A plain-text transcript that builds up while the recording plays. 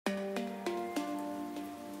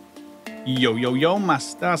Yo, yo, yo, my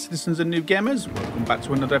Star Citizens and Noob Gamers. Welcome back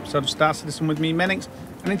to another episode of Star Citizen with me, Menix.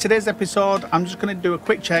 And in today's episode, I'm just going to do a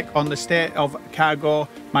quick check on the state of cargo,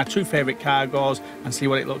 my two favourite cargos, and see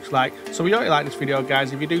what it looks like. So we hope you like this video,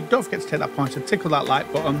 guys. If you do, don't forget to take that pointer, tickle that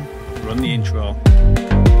like button, run the intro.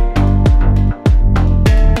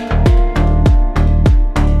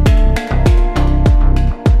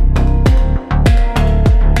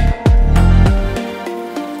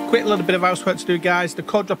 Quick little bit of housework to do, guys. The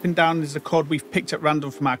code dropping down is the code we've picked at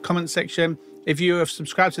random from our comment section. If you have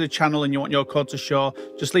subscribed to the channel and you want your code to show,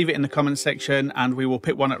 just leave it in the comment section and we will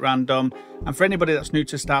pick one at random. And for anybody that's new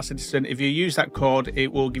to Star Citizen, if you use that code,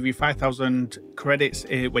 it will give you 5,000 credits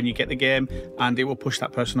when you get the game, and it will push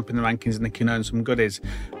that person up in the rankings and they can earn some goodies.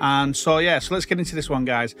 And so yeah, so let's get into this one,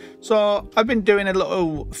 guys. So I've been doing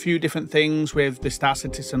a few different things with the Star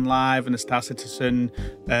Citizen Live and the Star Citizen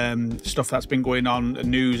stuff that's been going on,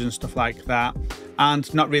 news and stuff like that,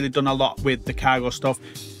 and not really done a lot with the cargo stuff.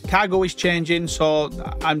 Cargo is changing, so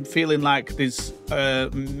I'm feeling like there's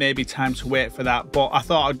maybe time to wait for that. But I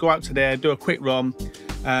thought I'd go out today, do a quick run.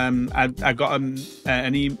 I got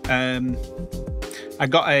I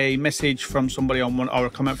got a message from somebody on one, or a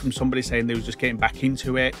comment from somebody saying they were just getting back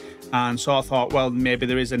into it, and so I thought, well, maybe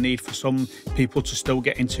there is a need for some people to still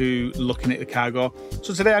get into looking at the cargo.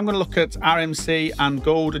 So today I'm going to look at RMC and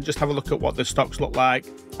gold and just have a look at what the stocks look like.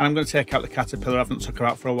 And I'm going to take out the Caterpillar. I haven't took her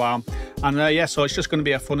out for a while. And yeah, so it's just going to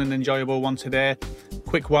be a fun and enjoyable one today.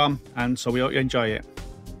 Quick one, and so we hope you enjoy it.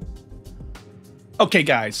 Okay,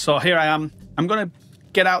 guys, so here I am. I'm going to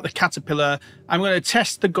get out the Caterpillar. I'm going to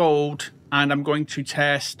test the gold, and I'm going to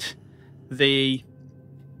test the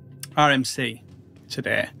RMC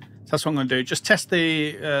today. So that's what I'm going to do. Just test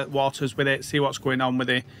the waters with it, see what's going on with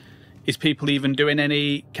it. Is people even doing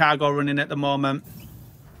any cargo running at the moment?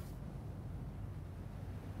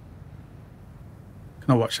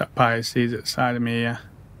 Can I watch that pie? Sees at the side of me here.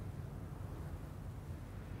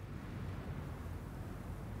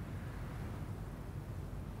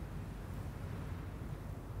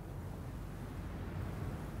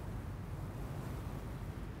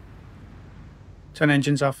 Turn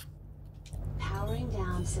engines off. Powering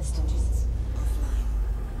down systems.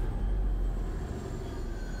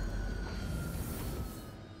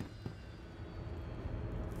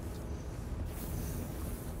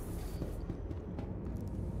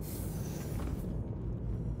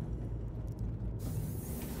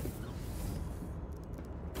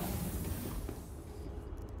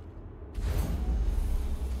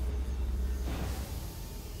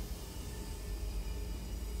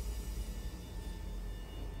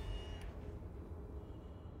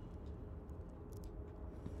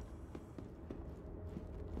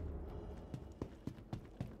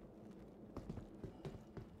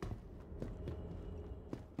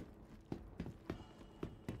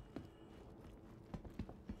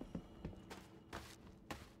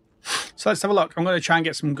 So let's have a look. I'm going to try and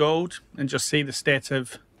get some gold and just see the state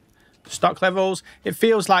of stock levels. It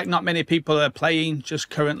feels like not many people are playing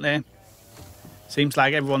just currently. Seems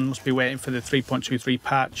like everyone must be waiting for the 3.23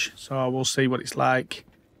 patch. So we'll see what it's like.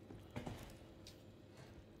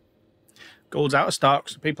 Gold's out of stock,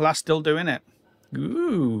 so people are still doing it.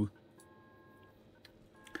 Ooh.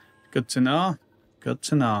 Good to know. Good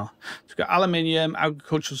to know. So we've got aluminium,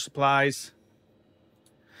 agricultural supplies.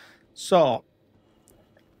 So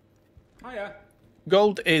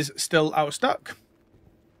gold is still out of stock,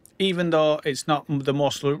 even though it's not the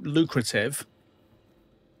most lucrative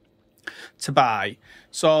to buy.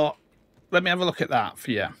 So let me have a look at that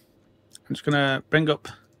for you. I'm just going to bring up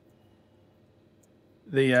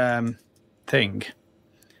the thing.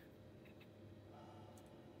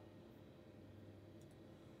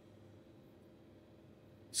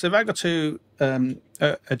 So if I go to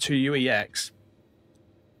aUEC,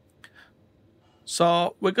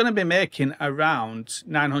 so we're going to be making around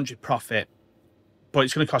 900 profit, but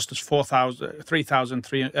it's going to cost us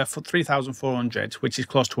 3,400, which is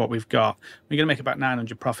close to what we've got. We're going to make about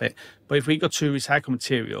 900 profit. But if we go to recycle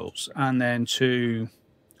materials and then to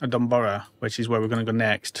Dumbora, which is where we're going to go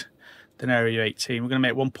next, then area 18, we're going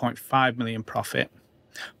to make 1.5 million profit,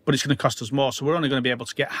 but it's going to cost us more. So we're only going to be able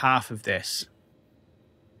to get half of this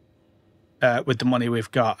with the money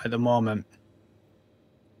we've got at the moment.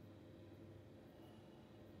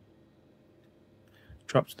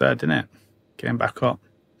 Dropped there, didn't it? Came back up.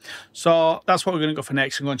 So that's what we're going to go for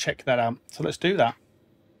next. I'm going to check that out. So let's do that.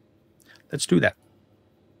 Let's do that.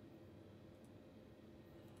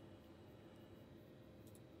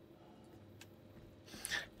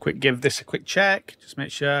 Quick, give this a quick check. Just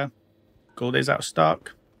make sure gold is out of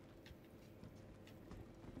stock.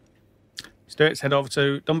 Let's do it. Let's head over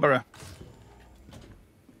to Dumbora.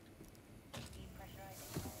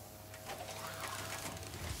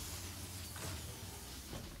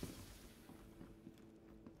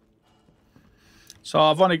 So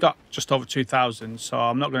I've only got just over 2,000, so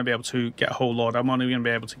I'm not going to be able to get a whole load. I'm only going to be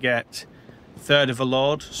able to get a third of a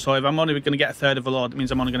load. So if I'm only going to get a third of a load, it means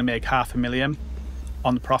I'm only going to make $500,000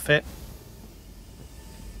 on the profit.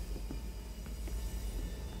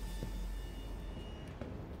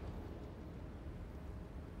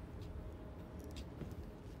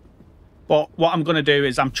 But what I'm going to do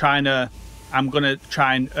is I'm going to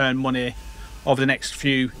try and earn money over the next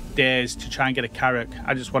few days to try and get a carrack.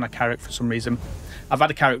 I just want a carrack for some reason. I've had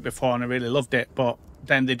a carrack before and I really loved it, but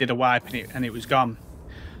then they did a wipe and it was gone.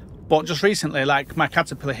 But just recently, like my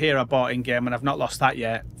caterpillar here I bought in game and I've not lost that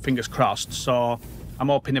yet, fingers crossed. So I'm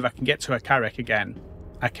hoping if I can get to a carrack again,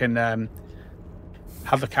 I can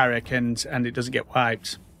have a carrack and it doesn't get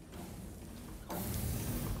wiped.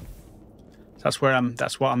 That's what I'm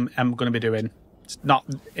going to be doing. It's not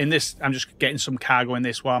in this. I'm just getting some cargo in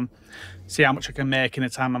this one. See how much I can make in the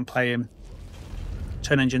time I'm playing.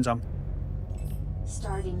 Turn engines on.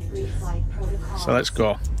 Starting pre-flight protocol. So let's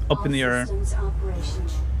go up in the air.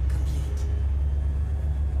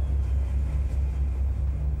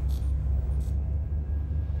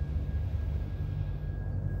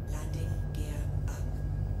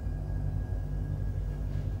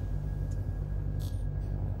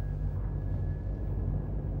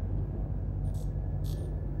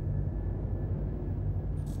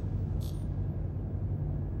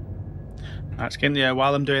 Let's get in the air.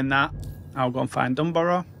 While I'm doing that, I'll go and find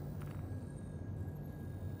Dunborough.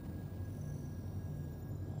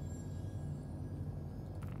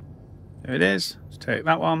 There it is. Let's take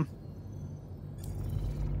that one.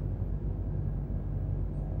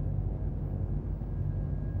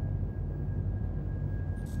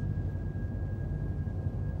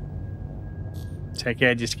 Take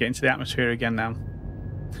ages to get into the atmosphere again now.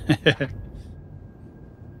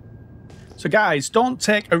 So guys, don't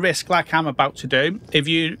take a risk like I'm about to do. If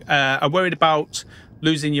you are worried about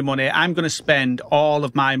losing your money, I'm going to spend all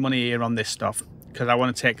of my money here on this stuff because I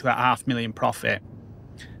want to take that $500,000 profit.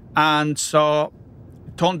 And so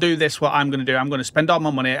don't do this what I'm going to do. I'm going to spend all my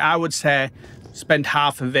money. I would say spend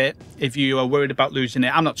half of it if you are worried about losing it.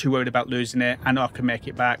 I'm not too worried about losing it. I know I can make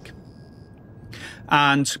it back.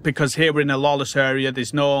 And because here we're in a lawless area,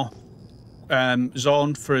 there's no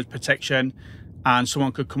zone for protection. And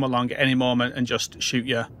someone could come along at any moment and just shoot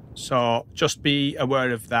you. So just be aware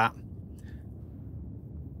of that.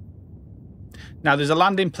 Now there's a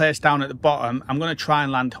landing place down at the bottom. I'm going to try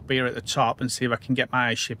and land up here at the top and see if I can get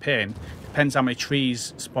my ship in. Depends how many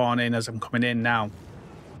trees spawn in as I'm coming in now.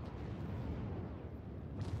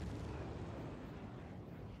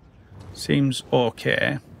 Seems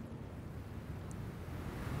okay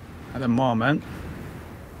at the moment.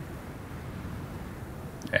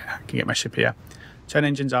 Yeah, I can get my ship here. Turn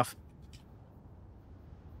engines off.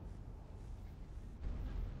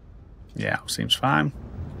 Yeah, seems fine.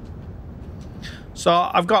 So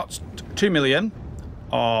I've got 2 million,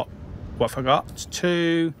 or what have I got?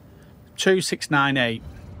 2,698.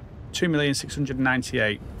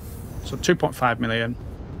 2,698. So 2.5 million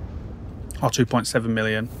or 2.7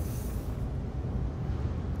 million.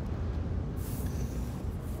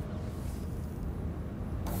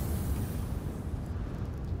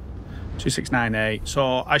 $2,698.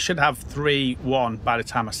 So I should have 3-1 by the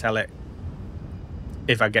time I sell it.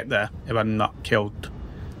 If I get there, if I'm not killed.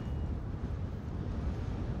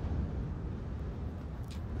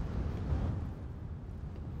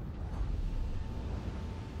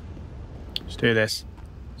 Let's do this.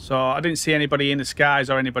 So I didn't see anybody in the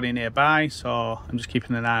skies or anybody nearby, so I'm just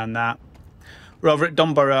keeping an eye on that. We're over at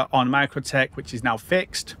Dunborough on Microtech, which is now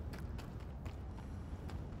fixed.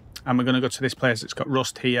 And we're going to go to this place that's got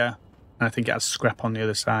rust here. And I think it has scrap on the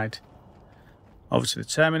other side. Over to the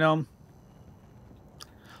terminal.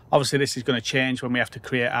 Obviously, this is going to change when we have to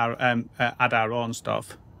create our add our own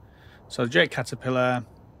stuff. So the Drake Caterpillar,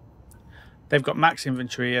 they've got max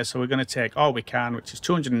inventory here, so we're going to take all we can, which is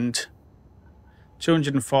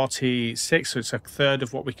 246, so it's a third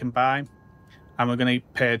of what we can buy. And we're going to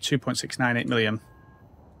pay 2.698 million.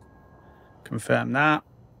 Confirm that.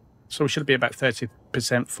 So we should be about 30%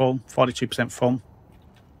 full, 42% full.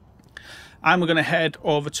 And we're going to head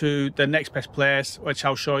over to the next best place, which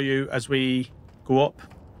I'll show you as we go up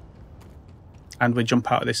and we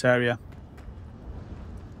jump out of this area.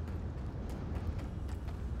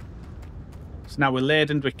 So now we're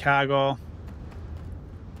laden with cargo.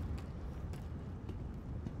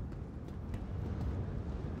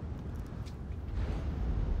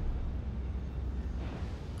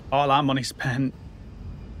 All our money spent.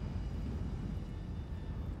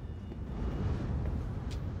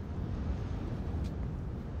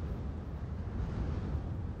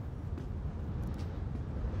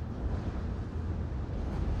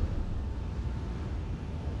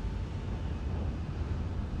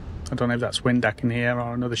 I don't know if that's wind I can hear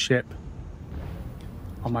or another ship.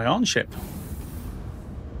 On my own ship.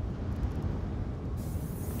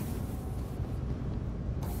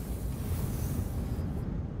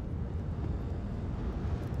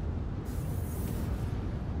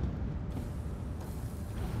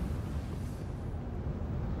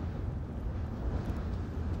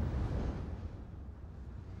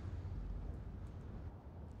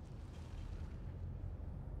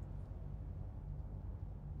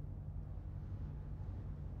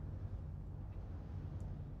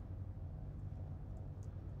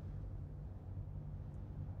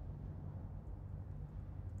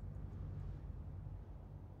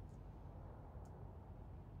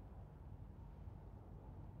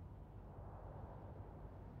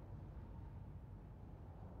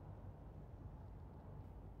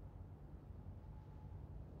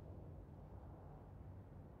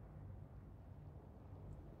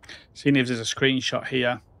 Seeing if there's a screenshot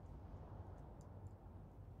here.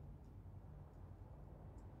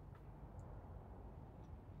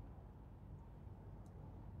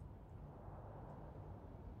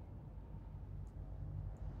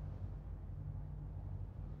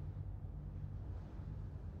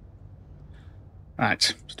 Right,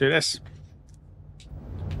 let's do this.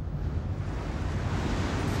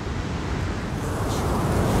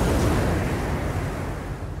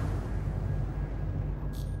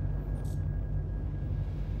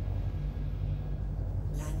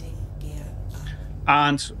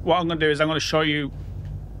 And what I'm going to do is I'm going to show you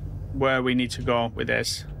where we need to go with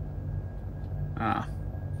this.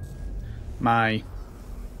 My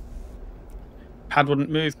pad wouldn't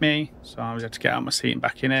move me, so I was had to get out of my seat and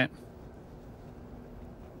back in it.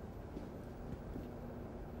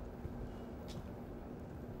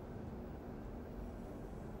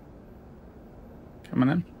 Come on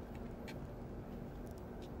in.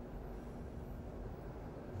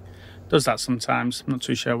 Does that sometimes. I'm not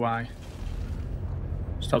too sure why.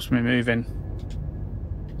 Stops me moving.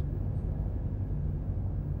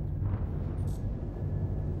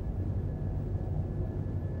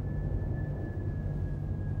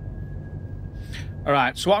 All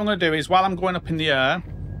right, so what I'm going to do is while I'm going up in the air,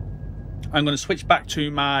 I'm going to switch back to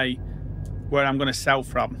my where I'm going to sail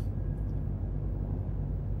from.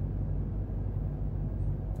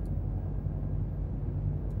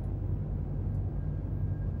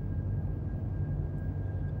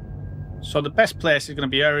 So the best place is going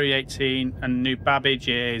to be Area 18, and New Babbage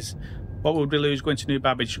is, what would we lose going to New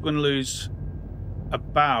Babbage? We're going to lose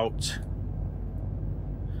about,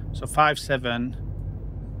 so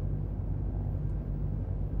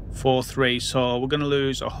 5743, so we're going to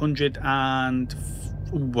lose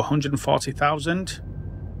 140,000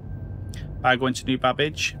 by going to New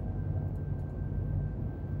Babbage.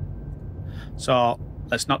 So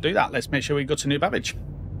let's not do that. Let's make sure we go to New Babbage.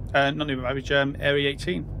 Not New Babbage, Area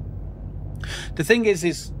 18. The thing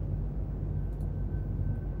is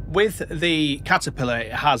with the Caterpillar,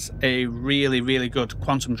 it has a really, really good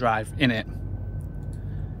quantum drive in it.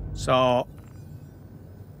 So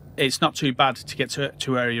it's not too bad to get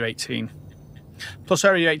to Area 18. Plus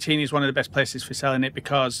Area 18 is one of the best places for selling it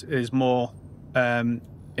because there's more,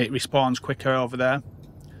 it respawns quicker over there.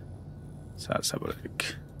 So let's have a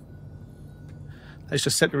look. Let's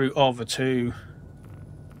just set the route over to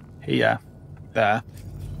here, there.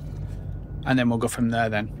 And then we'll go from there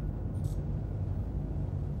then.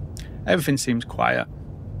 Everything seems quiet.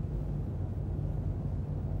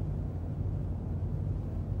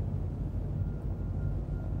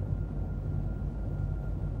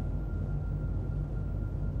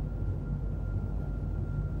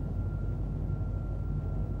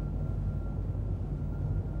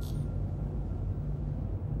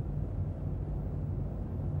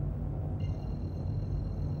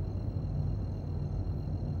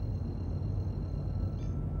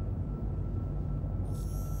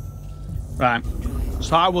 Right,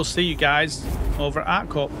 so I will see you guys over at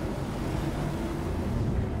ArtCorp.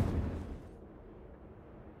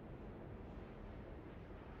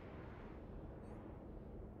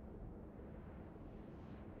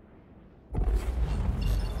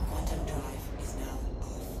 Quantum drive is now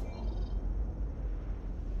off.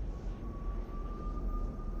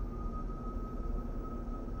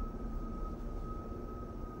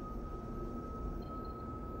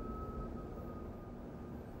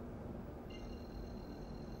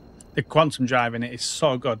 The quantum drive in it is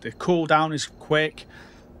so good. The cooldown is quick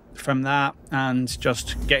from that, and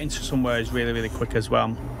just getting to somewhere is really, really quick as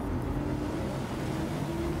well.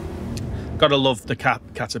 Gotta love the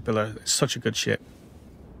Caterpillar. It's such a good ship.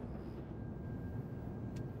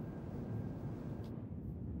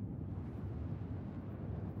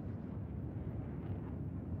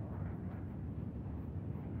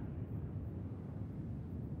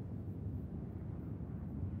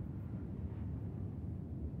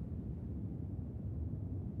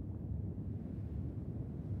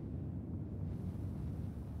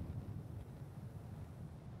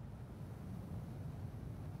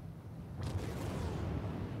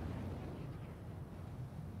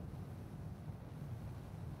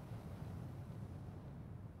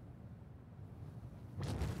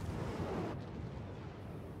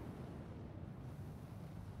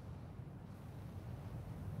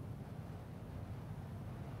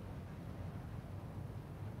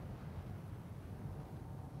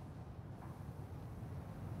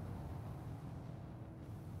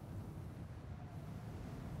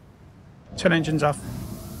 Turn engines off.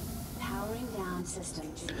 Powering down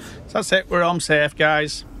systems. So that's it. We're home safe,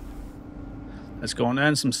 guys. Let's go and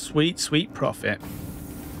earn some sweet, sweet profit.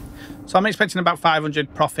 So I'm expecting about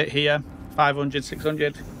 500 profit here. 500,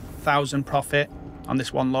 600,000 profit on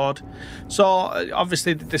this one load. So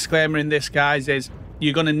obviously the disclaimer in this, guys, is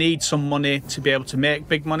you're going to need some money to be able to make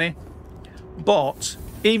big money. But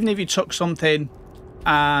even if you took something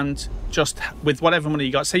and just with whatever money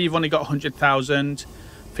you got, say you've only got 100,000,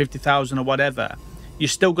 50,000 or whatever, you're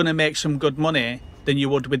still going to make some good money than you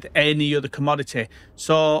would with any other commodity.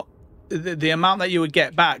 So the amount that you would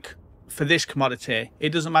get back for this commodity,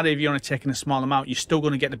 it doesn't matter if you're only taking a small amount, you're still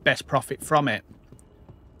going to get the best profit from it,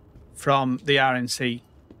 from the RNC.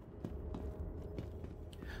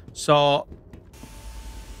 So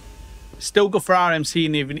still go for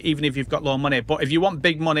RMC even if you've got low money. But if you want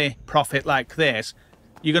big money profit like this,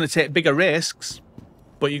 you're going to take bigger risks,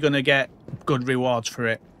 but you're going to get good rewards for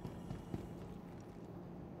it.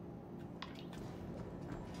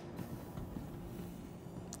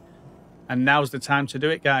 And now's the time to do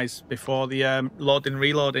it, guys, before the loading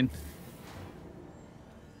reloading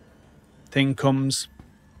thing comes.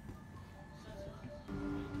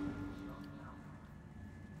 From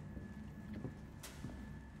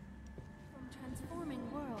transforming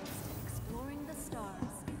worlds to exploring the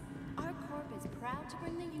stars, our corp is proud to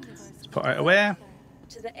bring the universe. Let's put it away.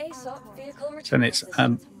 To the aSOC vehicle Then it's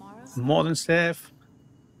more than safe.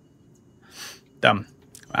 Done.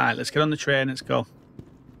 Alright, let's get on the train, let's go.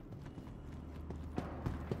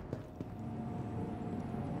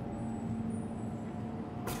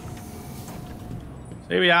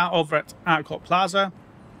 Here we are over at Arcot Plaza.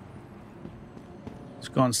 Let's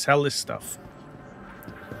go and sell this stuff.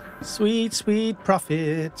 Sweet, sweet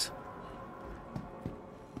profit.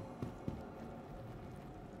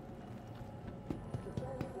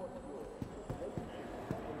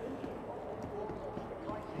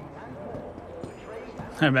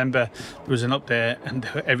 I remember there was an update and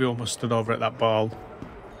everyone was stood over at that ball.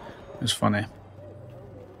 It was funny.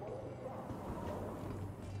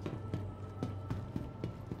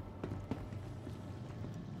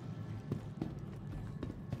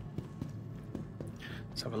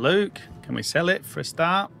 Let's have a look. Can we sell it for a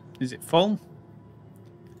start? Is it full?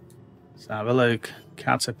 Let's have a look.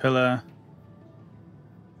 Caterpillar.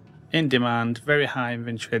 In demand. Very high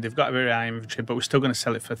inventory. They've got a very high inventory, but we're still going to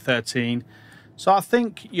sell it for 13. So I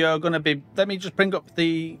think you're going to be... Let me just bring up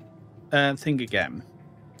the thing again.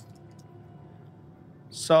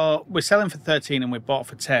 So we're selling for 13 and we bought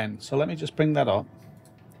for 10. So let me just bring that up.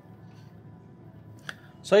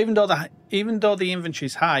 So even though the inventory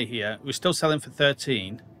is high here, we're still selling for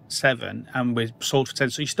 13.7 and we sold for 10.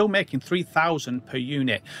 So you're still making 3,000 per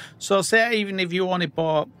unit. So say even if you only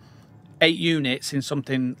bought 8 units in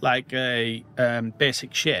something like a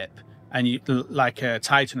basic ship, and you like a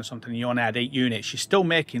Titan or something, you only had 8 units, you're still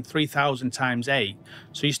making 3,000 times 8.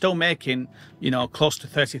 So you're still making, you know, close to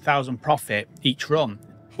 30,000 profit each run,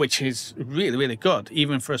 which is really, really good,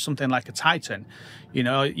 even for something like a Titan. You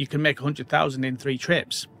know, you can make 100,000 in 3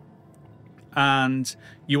 trips. And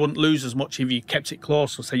you wouldn't lose as much if you kept it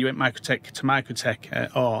close, or say you went Microtech to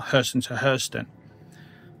Microtech or Hurston to Hurston.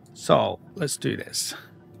 So let's do this.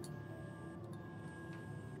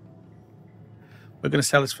 We're going to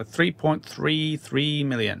sell this for 3.33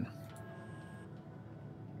 million.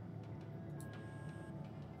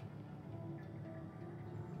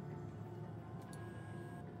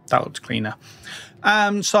 That looks cleaner.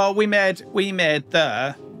 So we made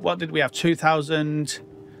there, what did we have?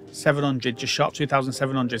 2,700, just short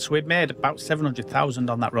 2,700. So we made about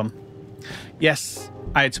 700,000 on that run. Yes,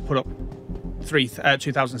 I had to put up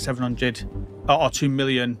 2,700 or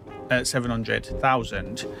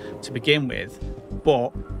 2,700,000 to begin with.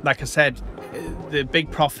 But like I said, the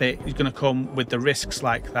big profit is going to come with the risks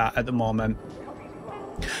like that at the moment.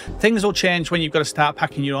 Things will change when you've got to start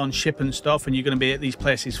packing your own ship and stuff, and you're going to be at these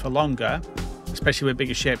places for longer, especially with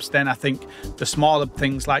bigger ships. Then I think the smaller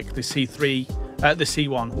things like the C3, the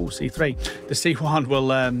C1, C3, the C1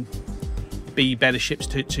 will be better ships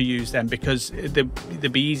to use then, because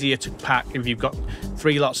they'll be easier to pack if you've got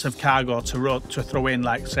 3 lots of cargo to throw in,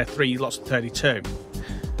 like say 3 lots of 32.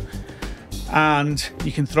 And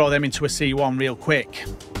you can throw them into a C1 real quick.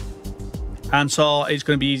 And so it's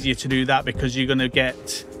going to be easier to do that, because you're going to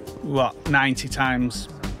get, what, 90 times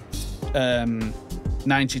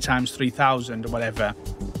 3,000 or whatever.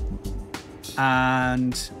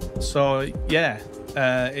 And so, yeah,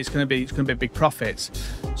 it's going to be big profits.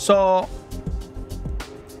 So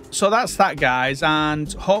so that's that, guys,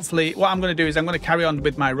 and hopefully what I'm going to do is I'm going to carry on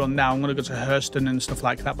with my run now. I'm going to go to Hurston and stuff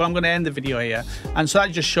like that, but I'm going to end the video here. And so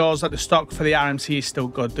that just shows that the stock for the RMC is still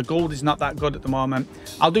good. The gold is not that good at the moment.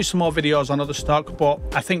 I'll do some more videos on other stock, but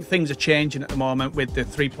I think things are changing at the moment with the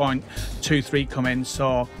 3.23 coming.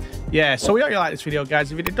 So yeah, so we hope you like this video,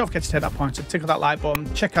 guys. If you did, don't forget to take that pointer, tickle that like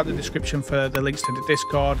button, check out the description for the links to the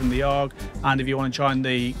Discord and the org, and if you want to join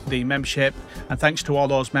the membership. And thanks to all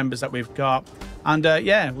those members that we've got. And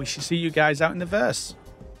yeah, we should see you guys out in the verse.